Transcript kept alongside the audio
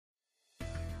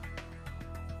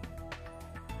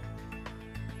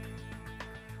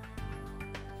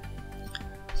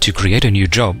To create a new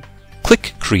job,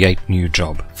 click Create New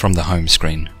Job from the home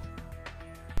screen.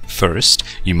 First,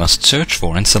 you must search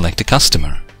for and select a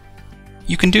customer.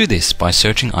 You can do this by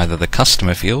searching either the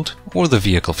customer field or the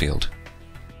vehicle field.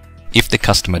 If the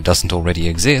customer doesn't already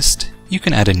exist, you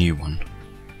can add a new one.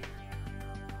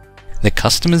 The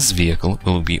customer's vehicle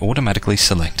will be automatically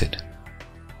selected.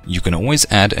 You can always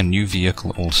add a new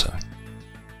vehicle also.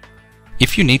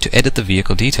 If you need to edit the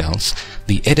vehicle details,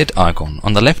 the edit icon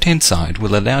on the left-hand side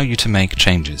will allow you to make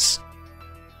changes.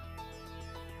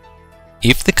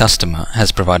 If the customer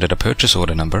has provided a purchase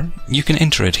order number, you can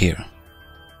enter it here.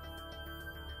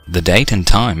 The date and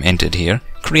time entered here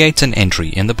creates an entry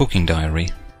in the booking diary.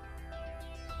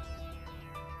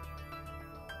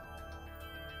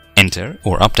 Enter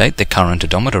or update the current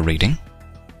odometer reading.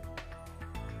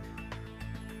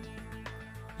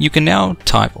 You can now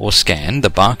type or scan the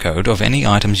barcode of any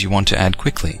items you want to add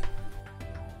quickly.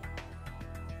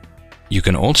 You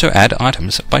can also add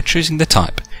items by choosing the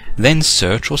type, then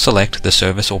search or select the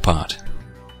service or part.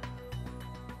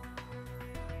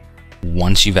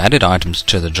 Once you've added items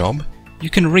to the job,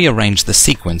 you can rearrange the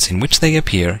sequence in which they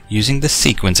appear using the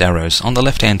sequence arrows on the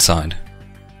left-hand side.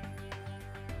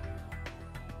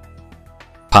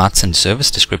 Parts and service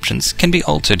descriptions can be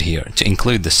altered here to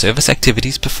include the service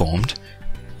activities performed,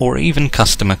 or even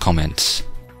customer comments.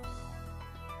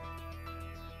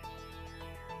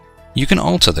 You can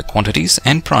alter the quantities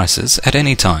and prices at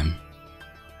any time.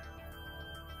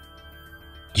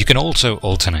 You can also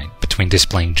alternate between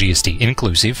displaying GST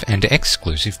inclusive and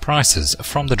exclusive prices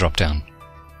from the drop-down,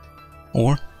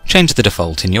 or change the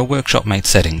default in your WorkshopMate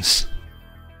settings.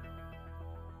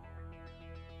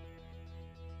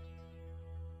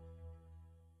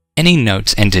 Any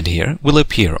notes entered here will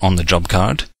appear on the job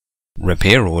card,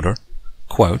 repair order,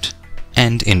 quote,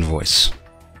 and invoice.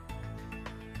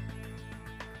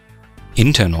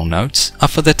 Internal notes are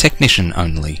for the technician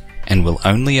only and will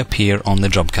only appear on the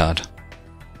job card.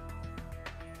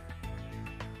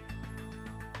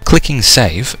 Clicking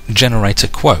Save generates a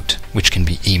quote which can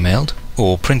be emailed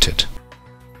or printed.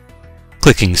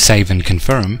 Clicking Save and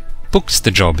Confirm books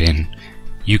the job in.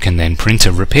 You can then print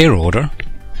a repair order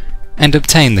and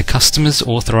obtain the customer's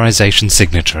authorization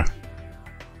signature.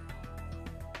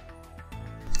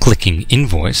 Clicking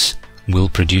Invoice will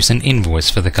produce an invoice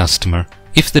for the customer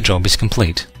if the job is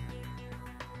complete.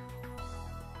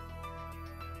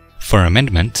 For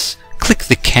amendments, click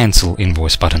the Cancel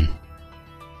Invoice button.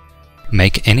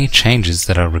 Make any changes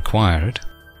that are required.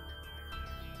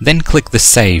 Then click the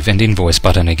Save and Invoice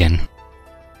button again.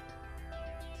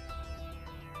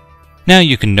 Now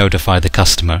you can notify the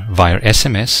customer via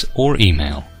SMS or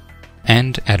email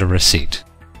and add a receipt.